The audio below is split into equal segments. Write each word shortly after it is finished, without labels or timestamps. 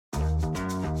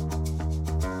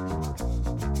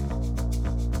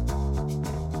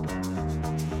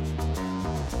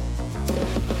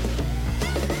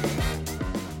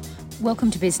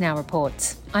Welcome to BizNow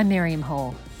Reports. I'm Miriam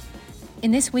Hall. In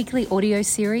this weekly audio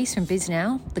series from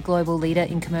BizNow, the global leader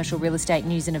in commercial real estate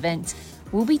news and events,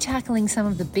 we'll be tackling some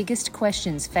of the biggest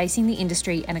questions facing the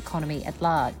industry and economy at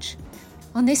large.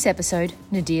 On this episode,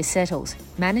 Nadir Settles,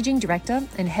 Managing Director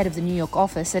and Head of the New York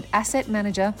office at asset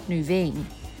manager Nuveen.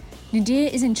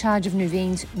 Nadir is in charge of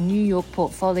Nuveen's New York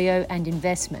portfolio and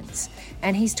investments,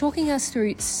 and he's talking us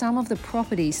through some of the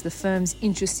properties the firm's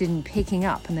interested in picking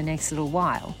up in the next little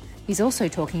while. He's also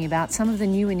talking about some of the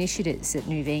new initiatives at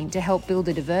Nuveen to help build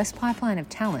a diverse pipeline of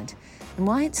talent and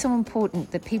why it's so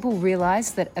important that people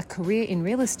realise that a career in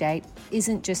real estate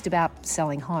isn't just about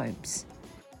selling homes.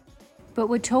 But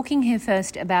we're talking here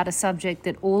first about a subject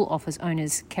that all office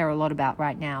owners care a lot about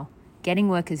right now, getting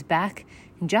workers back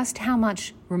and just how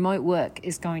much remote work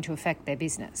is going to affect their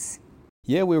business.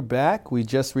 Yeah, we're back. We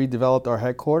just redeveloped our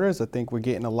headquarters. I think we're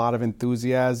getting a lot of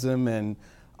enthusiasm, and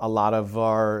a lot of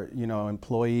our,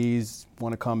 employees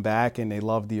want to come back and they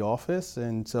love the office.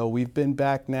 And so we've been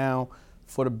back now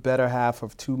for the better half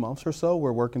of 2 months or so.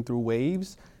 We're working through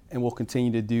waves, and we'll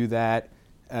continue to do that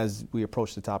as we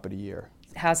approach the top of the year.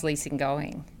 How's leasing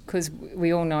going? Because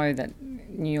we all know that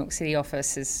New York City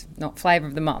office is not flavour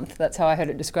of the month. That's how I heard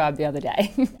it described the other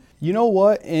day. You know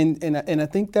what? And I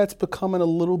think that's becoming a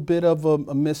little bit of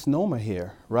a misnomer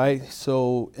here, right?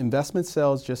 So investment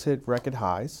sales just hit record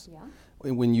highs. Yeah.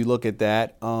 When you look at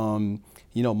that,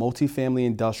 multifamily,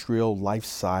 industrial, life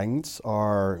science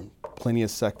are plenty of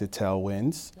sector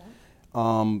tailwinds.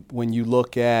 Yeah. When you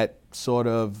look at sort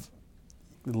of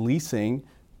leasing,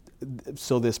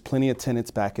 so there's plenty of tenants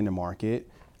back in the market.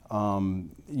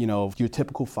 Your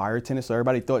typical fire tenants, so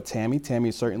everybody thought Tammy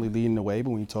is certainly leading the way, but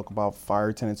when you talk about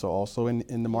fire tenants are also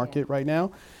in the market right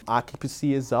now.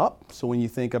 Occupancy is up. So when you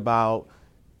think about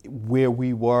where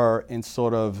we were in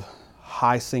sort of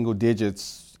high single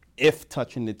digits, if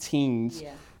touching the teens,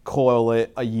 call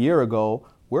it a year ago,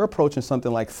 we're approaching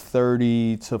something like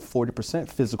 30 to 40%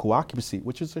 physical occupancy,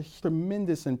 which is a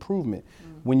tremendous improvement.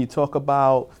 When you talk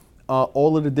about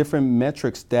all of the different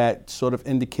metrics that sort of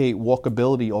indicate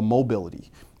walkability or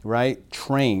mobility, right?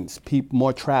 Trains,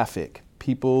 more traffic,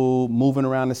 people moving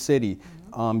around the city.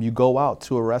 You go out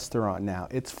to a restaurant now,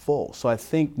 it's full. So I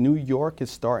think New York is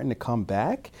starting to come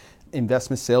back.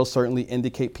 Investment sales certainly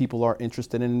indicate people are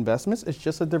interested in investments. It's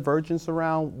just a divergence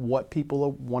around what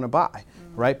people want to buy,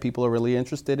 right? People are really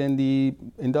interested in the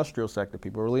industrial sector.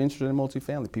 People are really interested in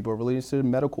multifamily. People are really interested in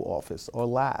medical office or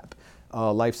lab,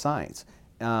 life science.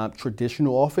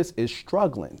 Traditional office is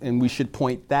struggling, and we should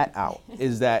point that out,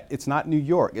 is that it's not New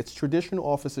York. It's traditional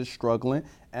office is struggling,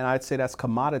 and I'd say that's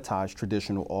commoditized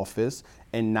traditional office,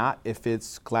 and not if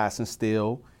it's glass and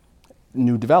steel,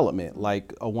 new development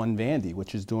like a One Vandy,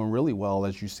 which is doing really well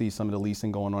as you see some of the leasing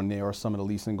going on there, or some of the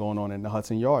leasing going on in the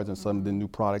Hudson Yards and some of the new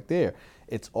product there.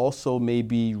 It's also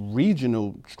maybe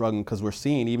regional struggling, because we're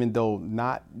seeing, even though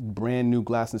not brand new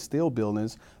glass and steel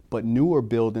buildings, but newer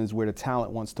buildings where the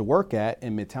talent wants to work at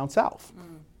in Midtown South.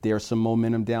 There's some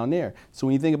momentum down there. So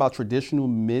when you think about traditional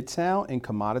Midtown and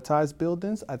commoditized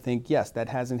buildings, I think, yes, that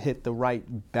hasn't hit the right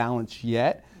balance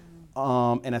yet.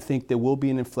 And I think there will be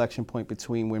an inflection point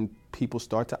between when people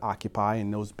start to occupy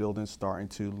and those buildings starting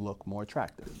to look more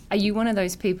attractive. Are you one of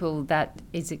those people that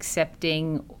is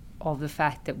accepting of the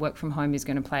fact that work from home is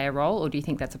going to play a role, or do you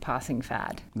think that's a passing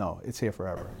fad? No, it's here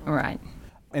forever. All right.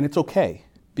 And it's okay,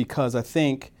 because I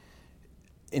think,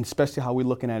 and especially how we're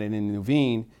looking at it in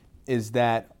Nuveen, is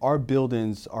that our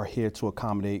buildings are here to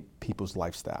accommodate people's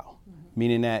lifestyle,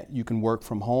 meaning that you can work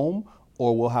from home,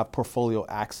 or we'll have portfolio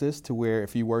access to where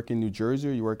if you work in New Jersey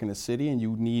or you work in the city and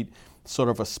you need sort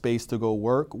of a space to go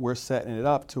work, we're setting it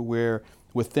up to where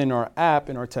within our app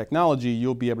and our technology,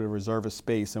 you'll be able to reserve a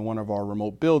space in one of our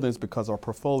remote buildings because our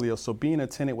portfolio. So being a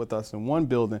tenant with us in one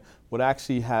building would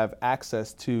actually have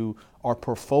access to our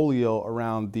portfolio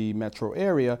around the metro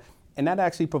area. And that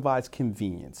actually provides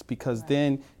convenience, because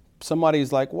then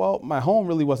somebody's like, well, my home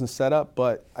really wasn't set up,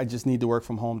 but I just need to work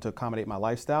from home to accommodate my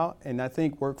lifestyle. And I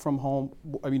think work from home,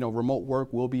 remote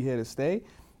work will be here to stay.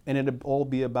 And it'll all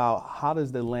be about how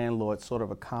does the landlord sort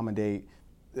of accommodate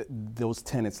those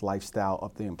tenants' lifestyle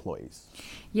of the employees.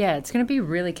 Yeah, it's going to be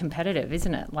really competitive,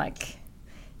 isn't it? Like,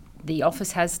 the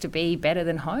office has to be better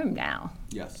than home now.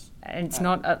 Yes. And it's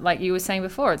not, like you were saying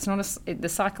before, it's not the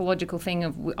psychological thing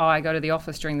of, I go to the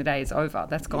office during the day is over.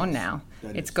 That's gone now.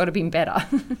 It's got to be better.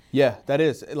 Yeah, that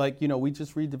is. We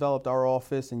just redeveloped our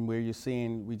office, and where you're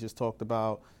seeing, we just talked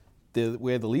about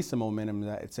where the leasing momentum is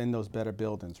at, it's in those better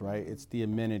buildings, right? It's the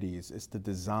amenities, it's the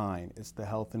design, it's the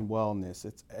health and wellness,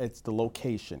 it's the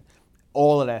location.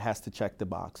 All of that has to check the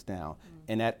box now.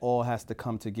 And that all has to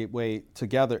come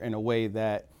together in a way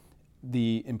that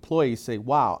the employees say,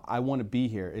 wow, I want to be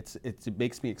here. It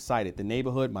makes me excited. The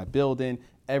neighborhood, my building,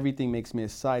 everything makes me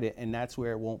excited. And that's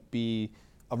where it won't be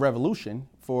a revolution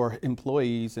for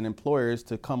employees and employers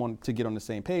to get on the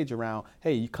same page around,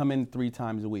 hey, you come in 3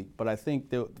 times a week. But I think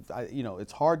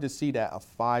it's hard to see that a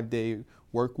 5-day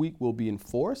work week will be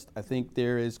enforced. I think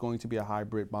there is going to be a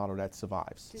hybrid model that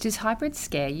survives. Does hybrid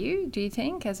scare you, do you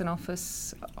think, as an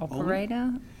office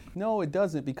operator? No, it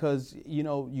doesn't, because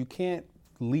you can't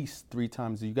lease 3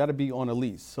 times. You got to be on a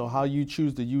lease. So how you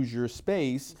choose to use your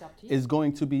space is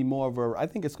going to be I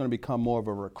think it's going to become more of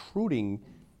a recruiting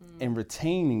and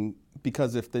retaining,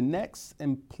 because if the next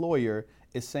employer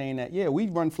is saying that, yeah, we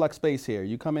run flex space here,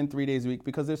 you come in 3 days a week,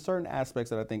 because there's certain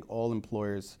aspects that I think all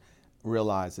employers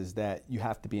realize is that you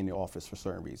have to be in the office for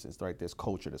certain reasons, right? There's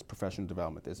culture, there's professional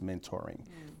development, there's mentoring,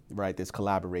 right? There's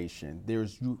collaboration,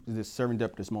 there's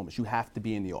serendipitous moments. You have to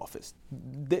be in the office.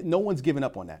 No one's giving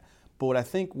up on that. But what I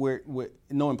think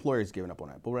no employer is giving up on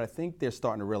that. But what I think they're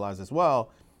starting to realize as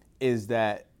well is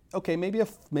that, okay, maybe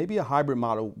a hybrid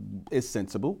model is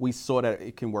sensible. We saw that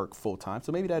it can work full time,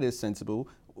 so maybe that is sensible.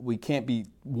 We can't be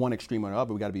one extreme or the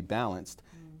other. We got to be balanced.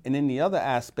 And then the other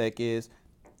aspect is,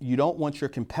 you don't want your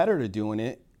competitor doing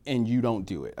it and you don't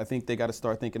do it. I think they got to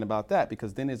start thinking about that,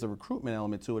 because then there's a recruitment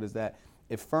element to it, is that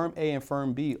if firm A and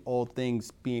firm B, all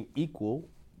things being equal,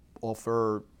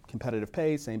 offer competitive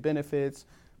pay, same benefits,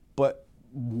 but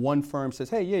one firm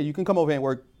says, hey, yeah, you can come over and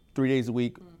work 3 days a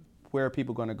week, where are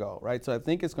people going to go, right? So I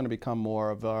think it's going to become more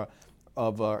of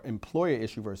a employer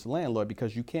issue versus landlord,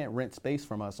 because you can't rent space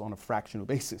from us on a fractional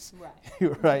basis,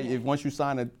 right? If once you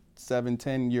sign a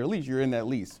 7-10 year lease, you're in that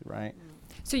lease, right?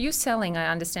 So you're selling, I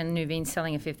understand Nuveen's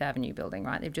selling a Fifth Avenue building,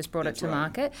 right? They've just brought it to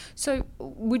market. So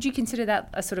would you consider that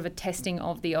a sort of a testing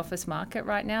of the office market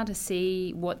right now to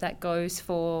see what that goes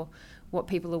for, what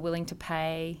people are willing to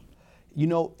pay?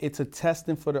 It's a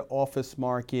testing for the office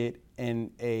market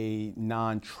in a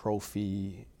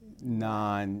non-trophy,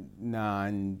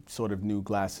 non sort of new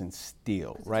glass and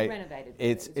steel, right?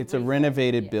 It's a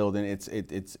renovated building.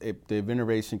 The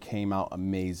renovation came out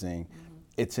amazing.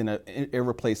 It's in an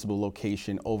irreplaceable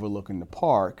location overlooking the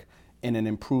park in an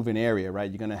improving area, right?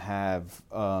 You're going to have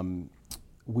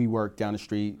WeWork down the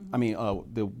street. I mean,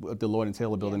 the Lord &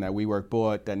 Taylor building that WeWork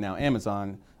bought, that now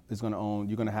Amazon is going to own.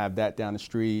 You're going to have that down the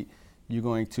street. You're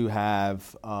going to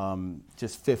have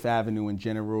just Fifth Avenue in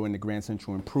general and the Grand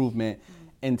Central improvement.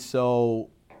 And so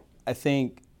I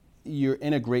think you're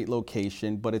in a great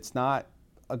location, but it's not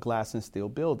a glass and steel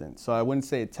building. So I wouldn't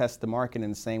say it tests the market in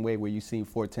the same way where you've seen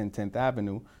 410 10th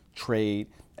Avenue trade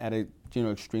at a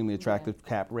extremely attractive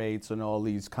cap rates and all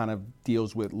these kind of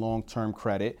deals with long-term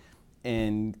credit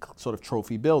and sort of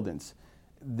trophy buildings.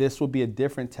 This will be a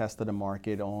different test of the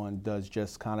market on does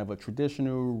just kind of a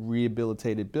traditional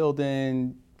rehabilitated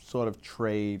building sort of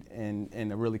trade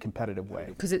in a really competitive way.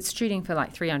 Because it's shooting for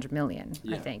like 300 million,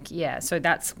 I think. Yeah, so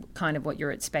that's kind of what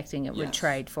you're expecting it would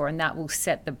trade for, and that will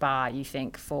set the bar, you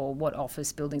think, for what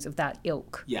office buildings of that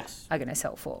ilk are going to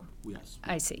sell for. Yes.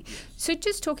 I see. So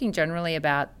just talking generally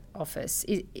about office,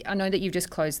 I know that you've just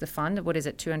closed the fund. What is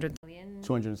it, 200 million?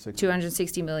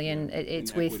 260 million.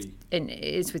 It's with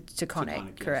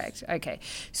Taconic, correct? Yes. Okay.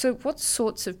 So what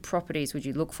sorts of properties would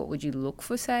you look for? Would you look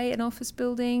for, say, an office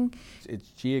building? It's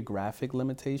geographic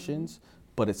limitations,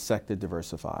 but it's sector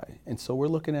diversified. And so we're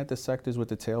looking at the sectors with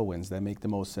the tailwinds that make the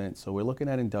most sense. So we're looking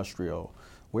at industrial.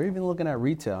 We're even looking at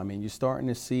retail. I mean, you're starting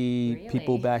to see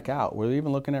people back out. We're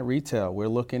even looking at retail. We're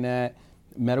looking at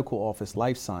medical office,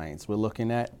 life science. We're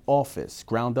looking at office,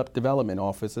 ground up development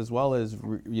office, as well as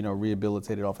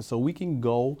rehabilitated office. So we can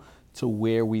go to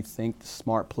where we think the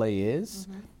smart play is,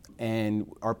 and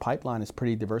our pipeline is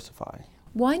pretty diversified.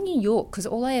 Why New York? Because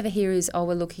all I ever hear is,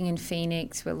 we're looking in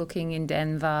Phoenix, we're looking in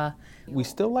Denver. We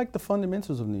still like the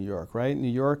fundamentals of New York, right?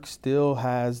 New York still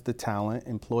has the talent.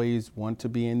 Employees want to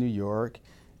be in New York.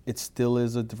 It still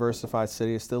is a diversified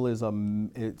city. It still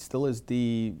is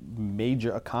the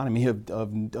major economy of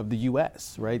the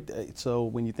U.S., right? So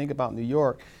when you think about New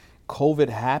York, COVID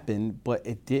happened, but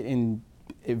it didn't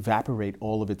evaporate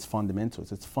all of its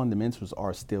fundamentals. Its fundamentals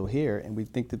are still here, and we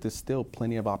think that there's still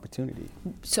plenty of opportunity.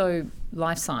 So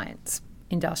life science,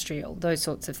 industrial, those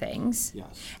sorts of things.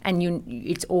 Yes. And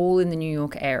it's all in the New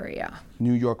York area.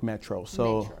 New York Metro.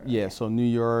 So so New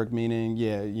York meaning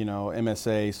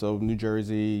MSA. So New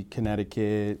Jersey,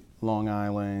 Connecticut, Long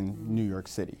Island, New York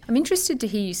City. I'm interested to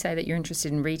hear you say that you're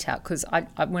interested in retail, because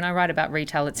when I write about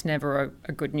retail, it's never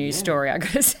a good news story, I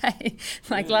got to say.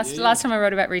 Last time I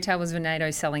wrote about retail was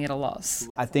Vornado selling at a loss.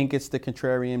 I think it's the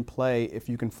contrarian play if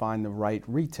you can find the right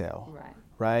retail.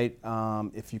 right?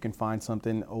 If you can find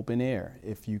something open air,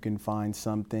 if you can find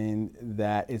something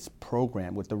that is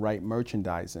programmed with the right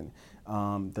merchandising,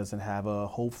 does it have a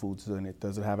Whole Foods in it?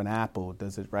 Does it have an Apple?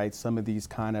 Does it, right? Some of these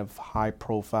kind of high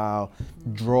profile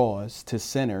draws to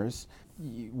centers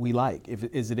we like.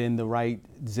 Is it in the right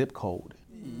zip code?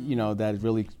 That's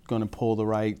really going to pull the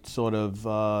right sort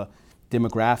of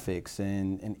demographics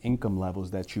and income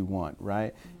levels that you want,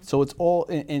 right? So it's all,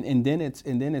 and then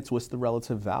it's what's the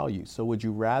relative value. So would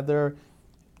you rather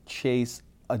chase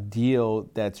a deal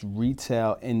that's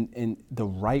retail and the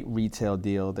right retail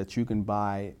deal that you can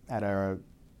buy at a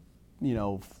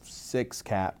 6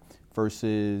 cap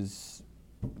versus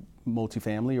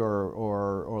multifamily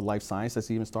or life science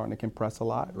that's even starting to compress a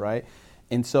lot, right?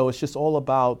 And so it's just all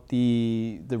about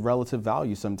the relative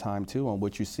value sometime too on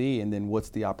what you see, and then what's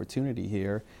the opportunity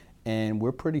here. And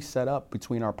we're pretty set up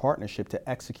between our partnership to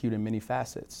execute in many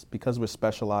facets because we're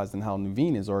specialized in how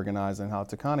Nuveen is organized and how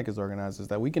Taconic is organized, is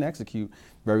that we can execute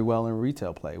very well in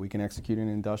retail play. We can execute in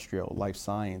industrial, life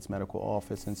science, medical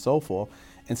office, and so forth.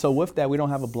 And so with that, we don't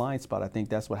have a blind spot. I think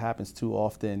that's what happens too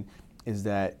often, is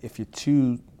that if you're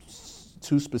too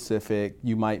specific,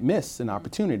 you might miss an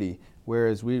opportunity.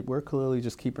 Whereas we're clearly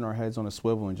just keeping our heads on a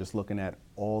swivel and just looking at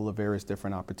all the various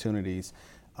different opportunities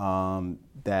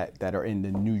that are in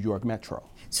the New York metro.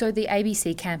 So the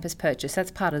ABC campus purchase,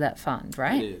 that's part of that fund,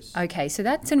 right? It is. Okay, so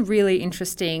that's a really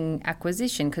interesting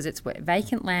acquisition because it's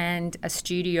vacant land, a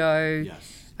studio,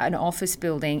 an office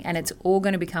building, and it's all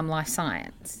going to become life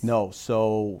science. No,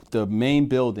 so the main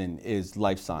building is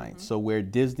life science. So where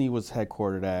Disney was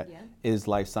headquartered at is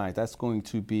life science. That's going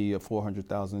to be a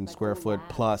 400,000 square foot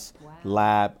plus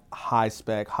lab, high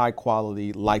spec, high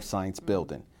quality life science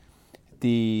building.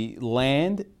 The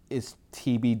land is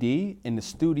TBD, and the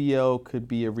studio could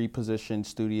be a repositioned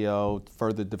studio,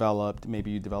 further developed. Maybe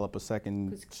you develop a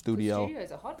second studio.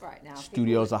 Studios are hot right now.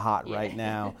 Studios are hot right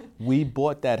now. We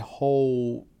bought that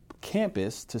whole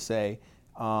campus to say,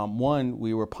 one,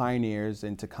 we were pioneers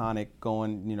in Taconic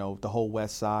going, the whole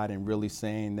west side and really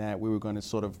saying that we were going to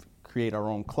sort of create our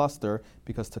own cluster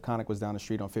because Taconic was down the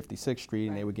street on 56th Street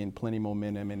and they were getting plenty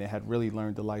momentum and they had really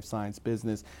learned the life science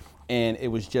business. And it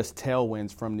was just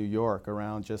tailwinds from New York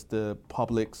around just the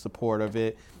public support of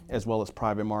it as well as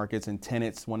private markets and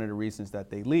tenants. One of the reasons that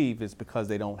they leave is because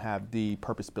they don't have the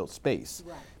purpose-built space.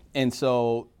 Right. And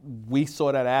so we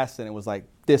saw that asset and it was like,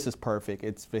 this is perfect.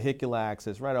 It's vehicular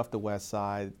access right off the west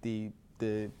side. The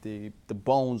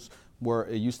bones were,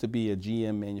 it used to be a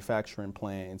GM manufacturing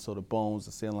plant, and so the bones,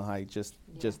 the ceiling height, just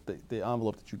the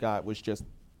envelope that you got was just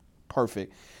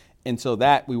perfect. And so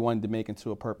that we wanted to make into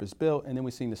a purpose built, and then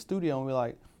we seen the studio and we're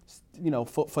like,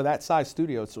 for that size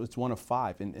studio, it's one of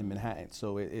 5 in Manhattan,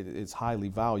 so it's highly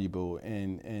valuable,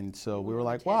 and so we were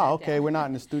like, wow, okay, we're not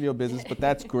in the studio business, but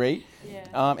that's great.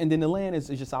 And then the land is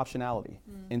just optionality,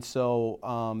 and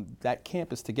so that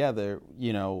campus together,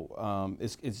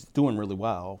 is doing really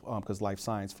well because life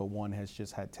science, for one, has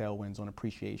just had tailwinds on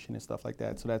appreciation and stuff like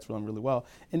that, so that's doing really well.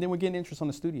 And then we're getting interest on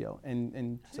the studio,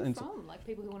 and from? Like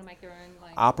people who want to make their own,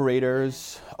 like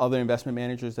operators, other investment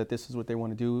managers that this is what they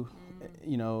want to do.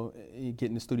 Get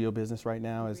in the studio business right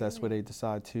now, as that's where they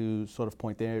decide to sort of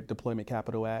point their deployment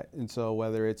capital at. And so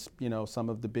whether it's, some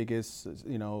of the biggest,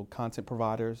 content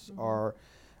providers are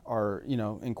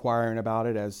inquiring about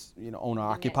it as, owner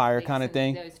occupier kind of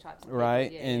thing, those types of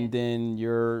right? And then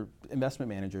your investment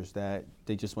managers that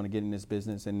they just want to get in this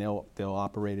business and they'll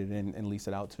operate it and lease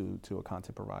it out to a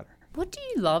content provider. What do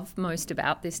you love most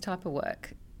about this type of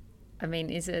work? I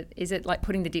mean, is it like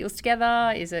putting the deals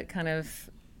together? Is it kind of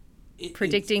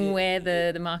predicting where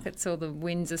the markets or the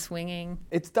winds are swinging?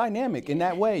 It's dynamic in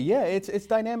that way. Yeah, it's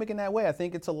dynamic in that way. I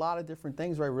think it's a lot of different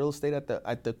things, right? Real estate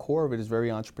at the core of it is very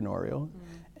entrepreneurial,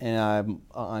 and I'm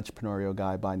an entrepreneurial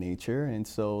guy by nature, and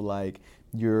so like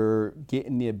you're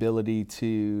getting the ability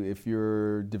to, if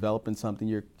you're developing something,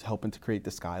 you're helping to create the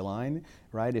skyline,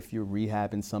 right? If you're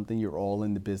rehabbing something, you're all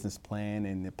in the business plan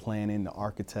and the planning, the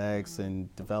architects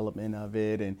and development of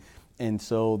it, and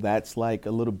so that's like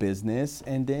a little business.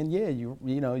 And then,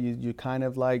 you're kind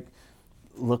of like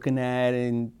looking at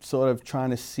and sort of trying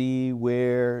to see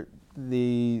where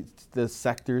the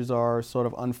sectors are sort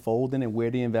of unfolding and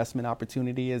where the investment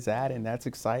opportunity is at. And that's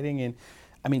exciting. And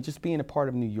I mean, just being a part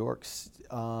of New York's,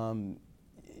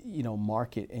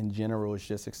 market in general is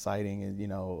just exciting.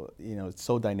 And, it's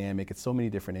so dynamic. It's so many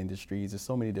different industries. There's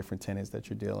so many different tenants that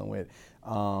you're dealing with.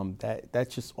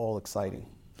 That's just all exciting.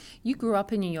 You grew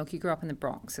up in New York. You grew up in the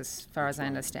Bronx, as far as I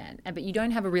understand, but you don't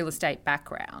have a real estate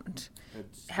background.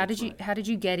 How did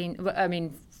you get in? I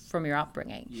mean, from your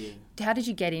upbringing, how did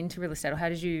you get into real estate, or how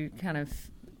did you kind of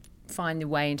find the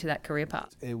way into that career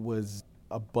path? It was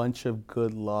a bunch of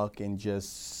good luck and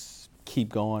just keep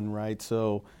going, right?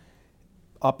 So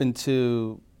up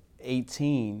until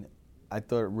 18, I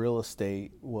thought real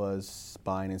estate was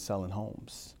buying and selling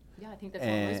homes. Yeah, I think that's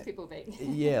what most people think.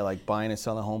 Yeah, like buying and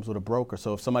selling homes with a broker.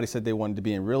 So if somebody said they wanted to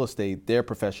be in real estate, their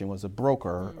profession was a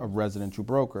broker, a residential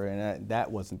broker, and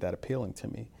that wasn't that appealing to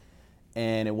me.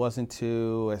 And it wasn't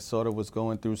until I sort of was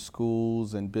going through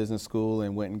schools and business school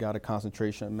and went and got a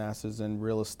concentration master's in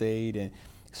real estate and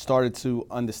started to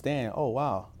understand, oh,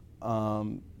 wow,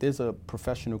 there's a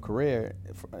professional career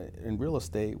in real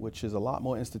estate, which is a lot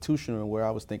more institutional than where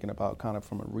I was thinking about kind of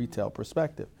from a retail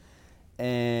perspective.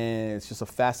 And it's just a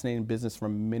fascinating business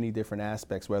from many different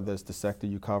aspects, whether it's the sector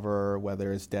you cover,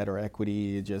 whether it's debt or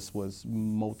equity. It just was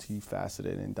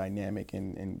multifaceted and dynamic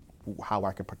in how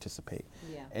I could participate.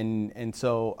 Yeah. And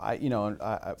so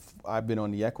I've been on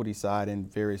the equity side in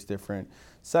various different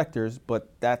sectors,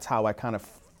 but that's how I kind of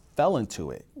fell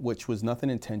into it, which was nothing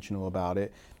intentional about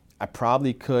it. I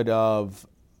probably could have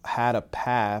had a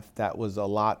path that was a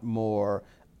lot more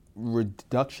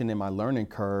reduction in my learning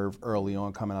curve early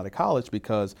on coming out of college,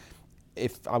 because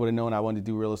if I would have known I wanted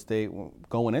to do real estate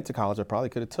going into college, I probably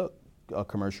could have took a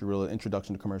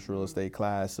introduction to commercial real estate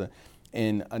class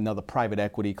in another private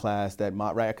equity class I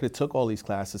could have took all these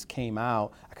classes, came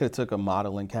out, I could have took a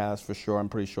modeling class for sure. I'm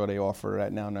pretty sure they offer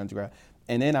that now in undergrad.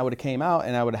 And then I would have came out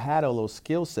and I would have had all those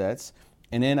skill sets,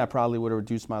 and then I probably would have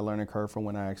reduced my learning curve from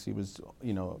when I actually was,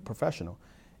 professional.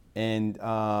 And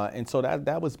so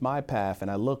that was my path, and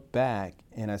I look back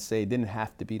and I say it didn't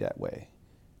have to be that way,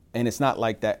 and it's not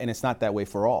like that, and it's not that way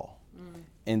for all.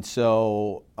 And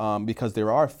so because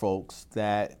there are folks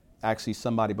that actually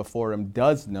somebody before them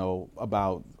does know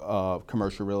about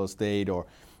commercial real estate or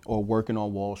working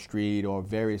on Wall Street or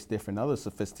various different other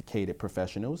sophisticated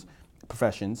professions,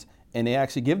 and they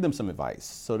actually give them some advice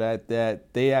so that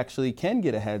they actually can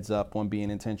get a heads up on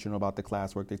being intentional about the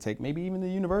classwork they take, maybe even the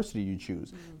university you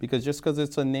choose. Because just because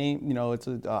it's a name, it's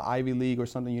a Ivy League or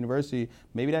something university,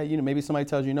 maybe somebody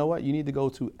tells you know what, you need to go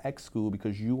to X school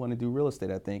because you want to do real estate,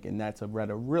 I think, and that's a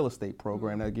real estate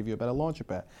program that'll give you a better launch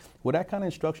pad. Well, that kind of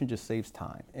instruction just saves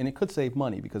time, and it could save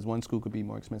money because one school could be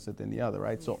more expensive than the other,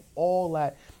 right? So all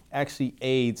that actually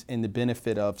aids in the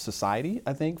benefit of society,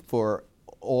 I think, for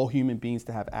all human beings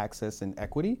to have access and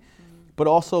equity, but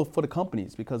also for the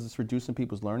companies, because it's reducing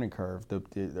people's learning curve. The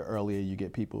earlier you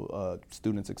get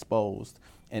students exposed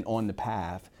and on the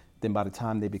path, then by the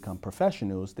time they become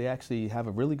professionals, they actually have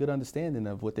a really good understanding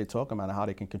of what they're talking about and how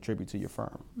they can contribute to your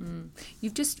firm.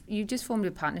 You've just formed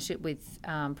a partnership with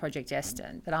Project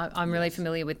Destin, but I'm really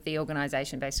familiar with the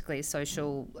organisation. Basically, a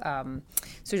social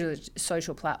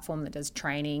platform that does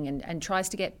training and tries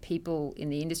to get people in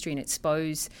the industry and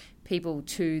expose people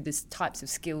to the types of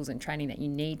skills and training that you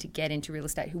need to get into real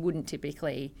estate who wouldn't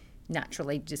typically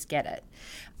naturally just get it.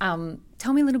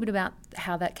 Tell me a little bit about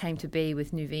how that came to be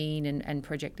with Nuveen and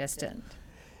Project Destin.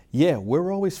 Yeah,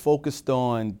 we're always focused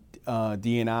on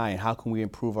D&I and how can we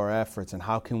improve our efforts and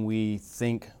how can we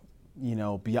think,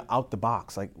 be out the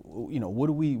box. Like,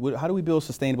 how do we build a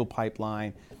sustainable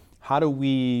pipeline? How do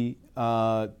we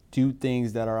do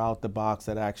things that are out the box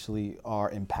that actually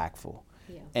are impactful?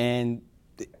 Yeah. And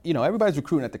everybody's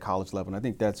recruiting at the college level, and I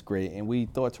think that's great. And we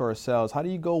thought to ourselves, how do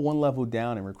you go one level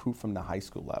down and recruit from the high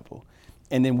school level?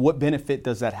 And then what benefit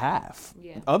does that have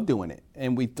of doing it?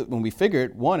 And when we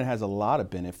figured, one, it has a lot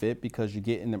of benefit because you're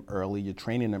getting them early, you're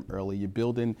training them early, you're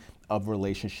building a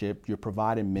relationship, you're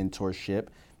providing mentorship.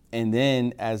 And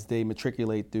then as they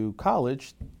matriculate through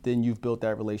college, then you've built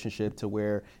that relationship to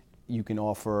where you can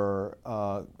offer,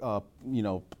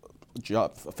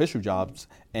 official jobs,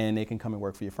 and they can come and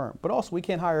work for your firm. But also, we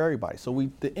can't hire everybody. So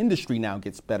the industry now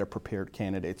gets better prepared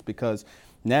candidates, because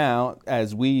now,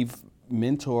 as we've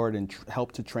mentored and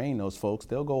helped to train those folks,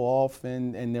 they'll go off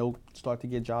and they'll start to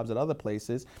get jobs at other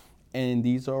places. And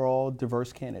these are all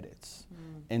diverse candidates.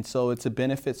 And so it's a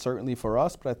benefit certainly for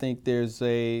us, but I think there's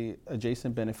a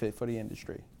adjacent benefit for the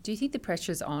industry. Do you think the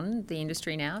pressure's on the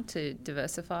industry now to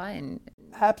diversify?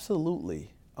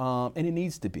 Absolutely. And it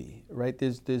needs to be, right?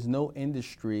 There's no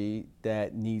industry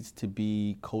that needs to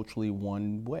be culturally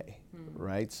one way,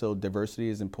 right? So diversity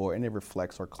is important. It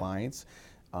reflects our clients,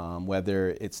 whether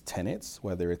it's tenants,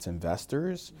 whether it's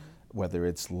investors, whether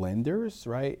it's lenders,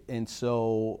 right? And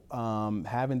so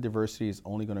having diversity is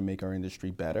only going to make our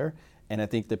industry better. And I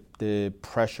think the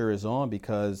pressure is on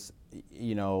because,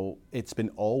 it's been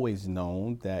always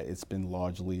known that it's been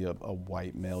largely a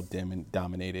white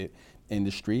male-dominated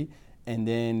industry. And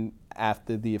then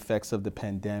after the effects of the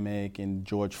pandemic and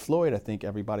George Floyd, I think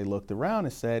everybody looked around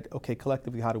and said, okay,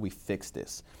 collectively, how do we fix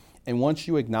this? And once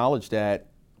you acknowledge that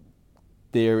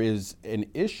there is an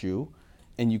issue,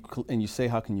 and you say,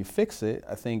 how can you fix it?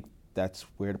 I think that's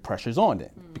where the pressure's on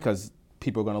then, because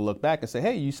people are going to look back and say,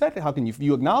 hey, you said it, how can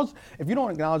you acknowledge? If you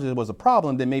don't acknowledge it was a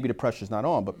problem, then maybe the pressure's not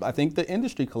on. But I think the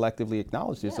industry collectively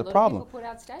acknowledged it's a problem. People put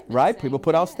out statements. Right? People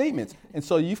put out statements. And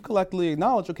so you've collectively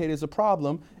acknowledged, okay, there's a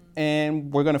problem,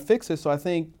 and we're going to fix it. So I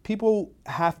think people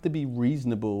have to be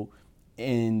reasonable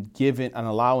in giving and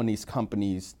allowing these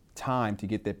companies time to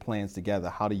get their plans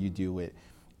together. How do you do it?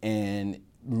 And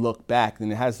look back.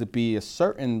 And it has to be a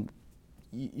certain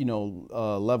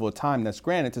level of time that's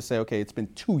granted to say, okay, it's been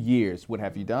 2 years, what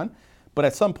have you done? But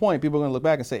at some point, people are going to look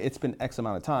back and say, it's been X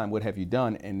amount of time, what have you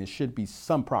done? And there should be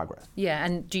some progress. Yeah,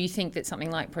 and do you think that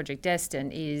something like Project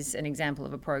Destin is an example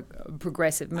of a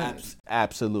progressive move?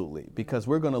 Absolutely, because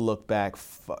we're going to look back,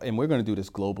 and we're going to do this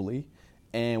globally,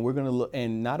 and we're going to look,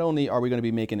 and not only are we going to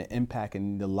be making an impact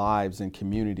in the lives and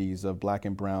communities of Black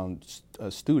and brown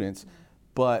students,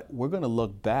 but we're going to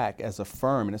look back as a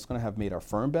firm, and it's going to have made our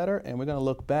firm better, and we're going to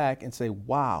look back and say,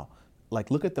 wow,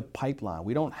 like look at the pipeline.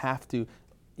 We don't have to,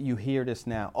 you hear this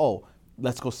now, oh,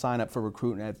 let's go sign up for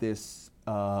recruiting at this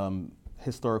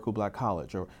historical Black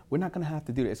college, or we're not going to have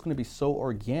to do that. It's going to be so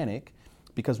organic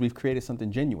because we've created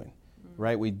something genuine,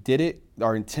 right? We did it,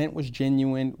 our intent was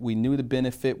genuine, we knew the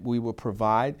benefit we would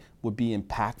provide would be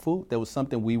impactful. That was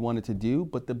something we wanted to do,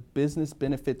 but the business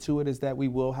benefit to it is that we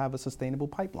will have a sustainable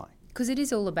pipeline. Because it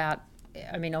is all about,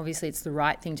 I mean, obviously it's the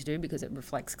right thing to do because it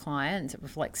reflects clients, it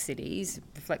reflects cities, it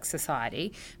reflects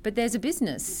society, but there's a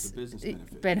business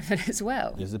benefit as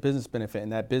well. There's a business benefit,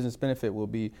 and that business benefit will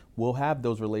be, we'll have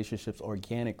those relationships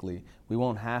organically. We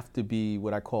won't have to be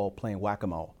what I call playing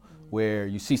whack-a-mole, where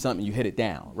you see something, you hit it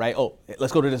down, right? Oh,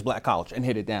 let's go to this Black college and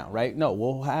hit it down, right? No,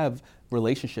 we'll have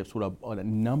relationships with a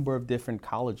number of different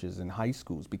colleges and high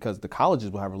schools, because the colleges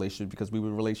will have relationships because we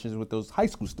were relationships with those high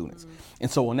school students.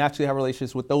 And so we'll naturally have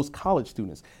relationships with those college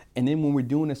students. And then when we're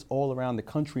doing this all around the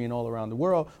country and all around the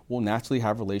world, we'll naturally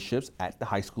have relationships at the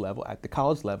high school level, at the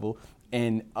college level,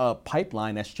 and a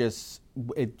pipeline that's just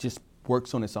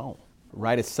works on its own,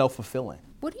 right? It's self-fulfilling.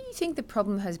 What do you think the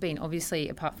problem has been, obviously,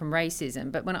 apart from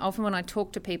racism? But often when I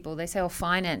talk to people, they say, oh,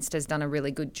 finance has done a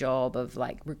really good job of,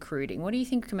 like, recruiting. What do you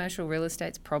think commercial real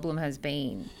estate's problem has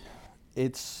been?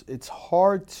 It's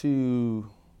hard to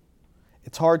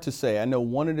say. I know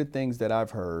one of the things that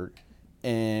I've heard,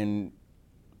 and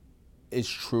it's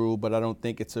true, but I don't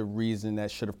think it's a reason that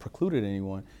should have precluded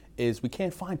anyone, is we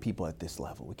can't find people at this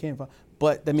level. We can't find,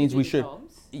 but that means we should.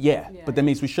 But that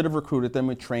means we should have recruited them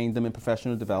and trained them and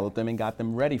professionally developed them and got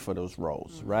them ready for those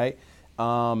roles, right?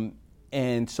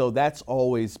 And so that's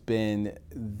always been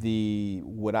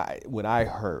what I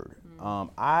heard.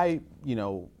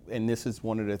 And this is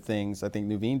one of the things I think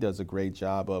Nuveen does a great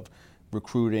job of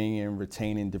recruiting and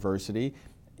retaining diversity.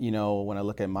 You know, when I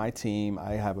look at my team,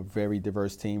 I have a very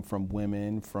diverse team, from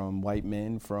women, from white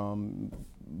men, from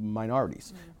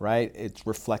minorities, right? It's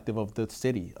reflective of the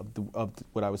city, of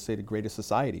what I would say the greater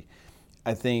society.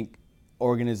 I think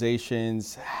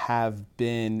organizations have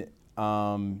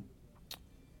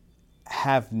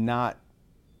not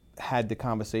had the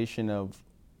conversation of,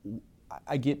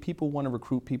 I get people want to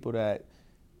recruit people that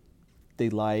they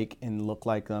like and look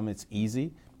like them, it's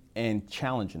easy, and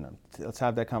challenging them. Let's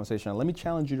have that conversation. Let me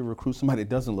challenge you to recruit somebody that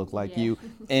doesn't look like you,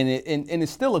 and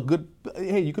it's still a good.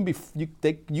 Hey, you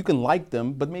can like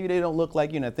them, but maybe they don't look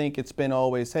like you. And I think it's been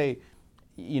always, hey,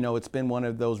 it's been one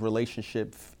of those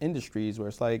relationship industries where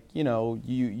it's like, I know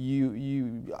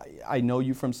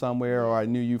you from somewhere, or I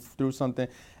knew you through something,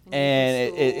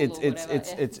 and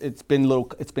it's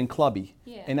been clubby,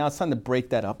 and now it's time to break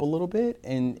that up a little bit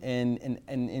and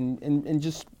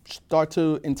just start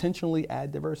to intentionally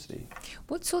add diversity.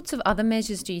 What sorts of other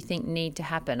measures do you think need to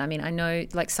happen? I mean, I know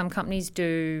like some companies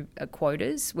do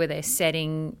quotas where they're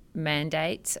setting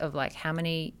mandates of like how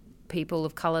many people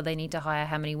of colour they need to hire,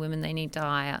 how many women they need to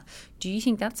hire. Do you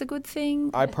think that's a good thing?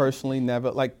 I personally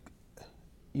never,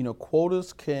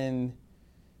 quotas can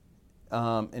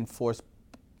enforce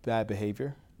bad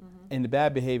behavior. And the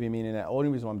bad behavior meaning that the only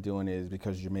reason I'm doing it is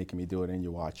because you're making me do it and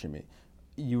you're watching me.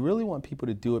 You really want people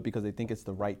to do it because they think it's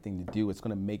the right thing to do. It's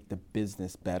going to make the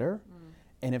business better.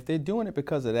 And if they're doing it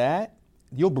because of that,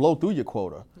 you'll blow through your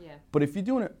quota. But if you're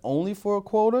doing it only for a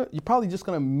quota, you're probably just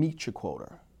going to meet your quota,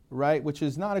 right? Which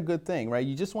is not a good thing, right?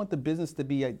 You just want the business to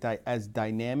be as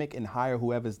dynamic and hire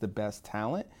whoever's the best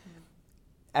talent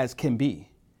as can be.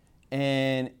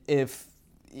 And if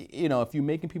you're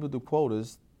making people do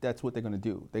quotas, that's what they're going to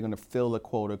do. They're going to fill a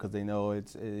quota because they know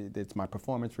it's my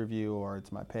performance review or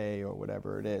it's my pay or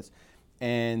whatever it is,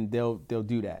 and they'll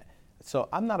do that. So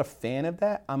I'm not a fan of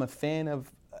that. I'm a fan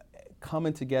of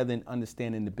coming together and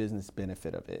understanding the business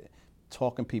benefit of it,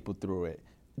 talking people through it,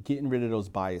 getting rid of those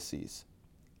biases,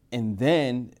 And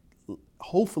then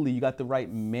hopefully you got the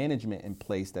right management in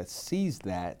place that sees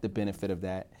that, the benefit of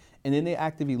that, and then they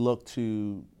actively look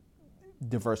to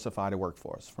diversify the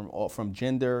workforce from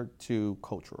gender to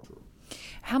cultural.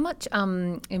 How much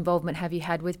involvement have you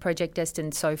had with Project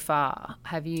Destined so far?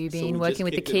 Have you been working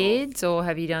with the kids, or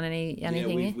have you done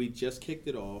anything? Yeah, we just kicked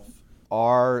it off.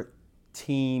 Our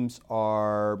teams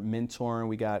are mentoring.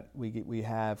 We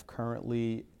have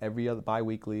currently every other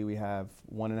biweekly. We have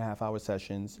 1.5 hour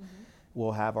sessions. Mm-hmm.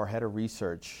 We'll have our head of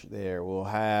research there. We'll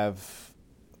have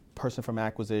person from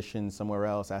acquisition somewhere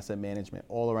else, asset management,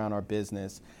 all around our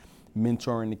business,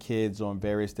 mentoring the kids on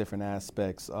various different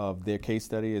aspects of their case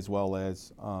study as well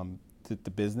as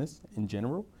the business in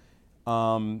general.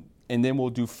 And then we'll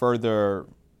do further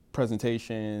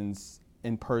presentations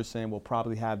in person. We'll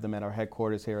probably have them at our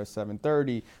headquarters here at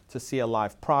 7:30 to see a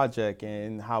live project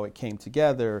and how it came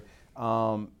together.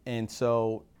 And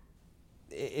so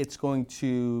it's going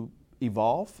to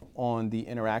evolve on the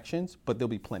interactions, but there'll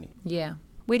be plenty. Yeah.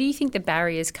 Where do you think the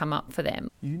barriers come up for them?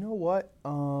 You know what?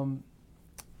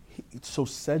 So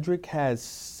Cedric has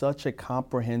such a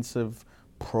comprehensive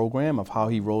program of how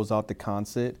he rolls out the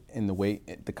concepts and the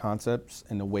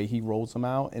way he rolls them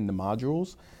out in the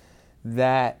modules,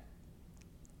 that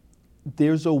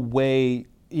there's a way,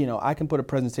 I can put a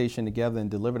presentation together and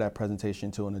deliver that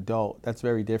presentation to an adult. That's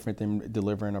very different than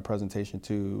delivering a presentation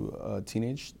to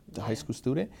a high school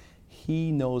student.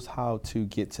 He knows how to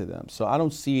get to them. So I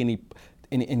don't see any,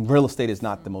 in real estate is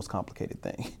not the most complicated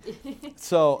thing.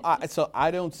 So I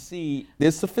don't see,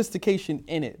 there's sophistication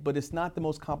in it, but it's not the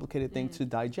most complicated thing to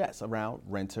digest around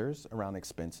renters, around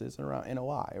expenses, and around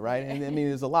NOI, right? And I mean,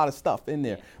 there's a lot of stuff in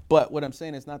there. But what I'm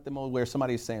saying is not the most where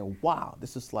somebody's saying, wow,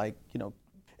 this is like,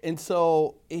 And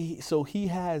so he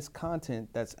has content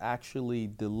that's actually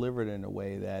delivered in a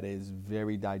way that is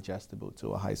very digestible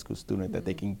to a high school student, that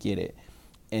they can get it,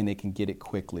 and they can get it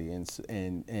quickly.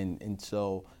 And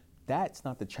so that's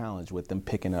not the challenge with them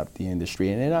picking up the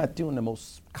industry. And they're not doing the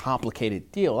most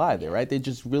complicated deal either, right? They're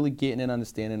just really getting an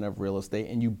understanding of real estate,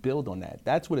 and you build on that.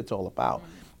 That's what it's all about.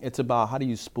 It's about how do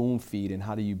you spoon feed and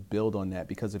how do you build on that?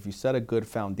 Because if you set a good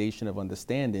foundation of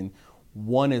understanding,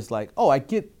 one is like, oh, I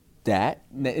get that,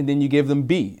 and then you give them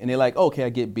B, and they're like, okay, I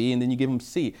get B, and then you give them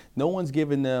C. No one's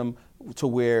giving them to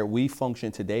where we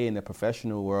function today in the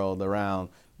professional world around,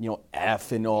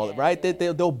 F and all, right?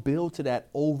 They'll build to that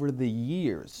over the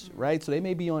years, right? So they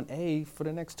may be on A for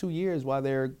the next 2 years while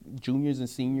they're juniors and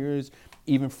seniors,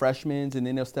 even freshmen, and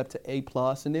then they'll step to A+,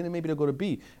 and then maybe they'll go to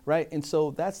B, right? And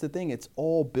so that's the thing. It's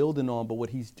all building on, but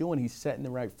what he's doing, he's setting the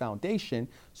right foundation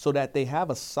so that they have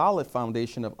a solid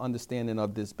foundation of understanding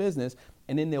of this business,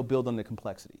 and then they'll build on the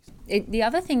complexities. The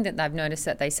other thing that I've noticed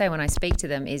that they say when I speak to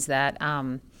them is that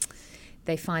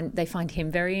they find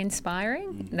him very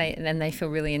inspiring, and they feel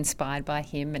really inspired by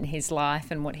him and his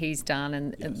life and what he's done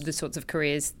and the sorts of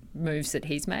moves that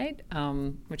he's made,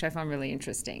 which I find really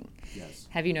interesting. Yes.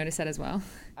 Have you noticed that as well?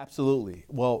 Absolutely.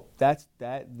 Well, that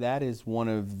is one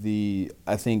of the,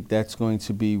 I think that's going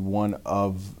to be one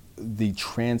of the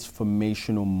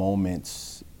transformational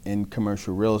moments in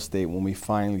commercial real estate when we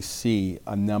finally see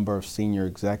a number of senior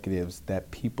executives that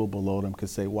people below them could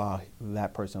say, wow,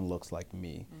 that person looks like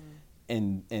me.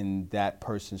 And that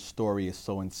person's story is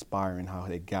so inspiring how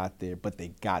they got there, but they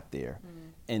got there.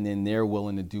 And then they're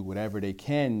willing to do whatever they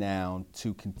can now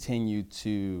to continue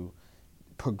to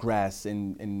progress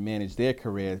and manage their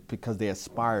career because they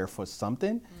aspire for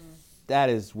something. That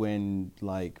is when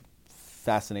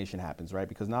fascination happens, right?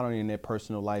 Because not only in their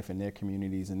personal life and their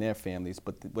communities and their families,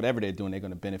 but whatever they're doing, they're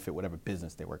going to benefit whatever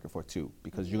business they're working for too,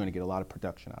 because you're going to get a lot of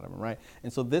production out of them, right?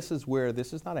 And so this is where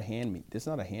this is not a this is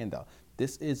not a handout.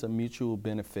 This is a mutual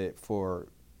benefit for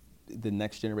the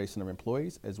next generation of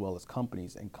employees as well as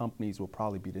companies, and companies will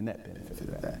probably be the net benefit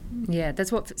of that. Yeah,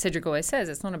 that's what Cedric always says.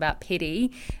 It's not about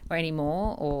pity or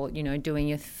anymore, or doing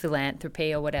your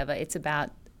philanthropy or whatever. It's about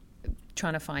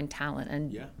trying to find talent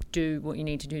and do what you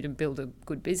need to do to build a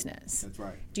good business. That's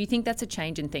right. Do you think that's a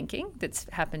change in thinking that's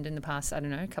happened in the past,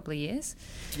 couple of years?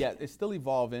 Yeah, it's still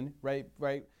evolving, right?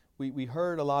 We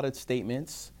heard a lot of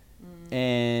statements,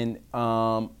 and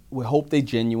we hope they're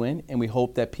genuine, and we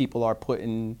hope that people are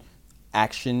putting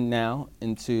action now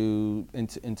into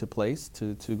place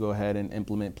to go ahead and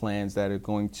implement plans that are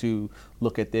going to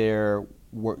look at their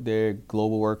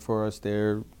global workforce,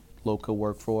 their local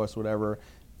workforce, whatever,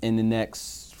 in the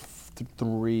next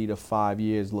 3 to 5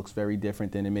 years looks very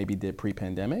different than it maybe did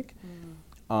pre-pandemic.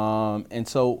 And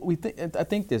so I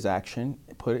think there's action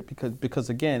because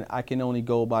again, I can only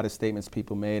go by the statements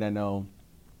people made. I know,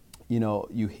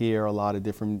 you hear a lot of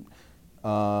different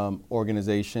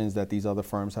organizations that these other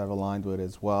firms have aligned with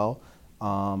as well.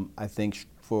 I think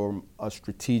for a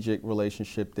strategic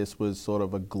relationship, this was sort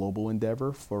of a global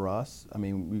endeavor for us. I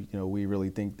mean, we really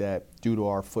think that due to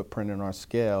our footprint and our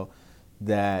scale,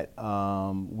 that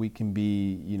we can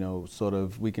be,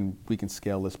 we can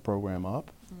scale this program up.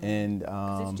 And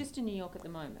it's just in New York at the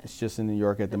moment. It's just in New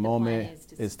York at the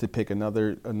moment. Is to pick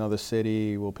another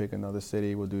city. We'll pick another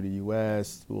city. We'll do the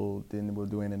U.S. Then we'll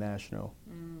do international.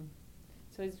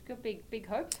 So it's got big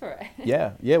hopes for it.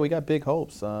 Yeah, we got big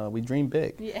hopes. We dream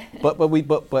big. Yeah.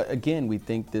 But again, we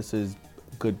think this is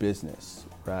good business,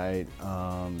 right?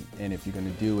 And if you're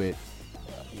going to do it,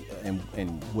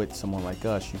 and with someone like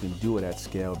us, you can do it at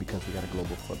scale because we got a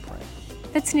global footprint.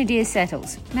 That's Nadir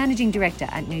Settles, Managing Director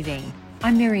at Nuveen.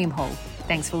 I'm Miriam Hall.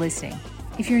 Thanks for listening.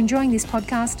 If you're enjoying this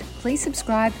podcast, please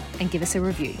subscribe and give us a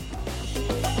review.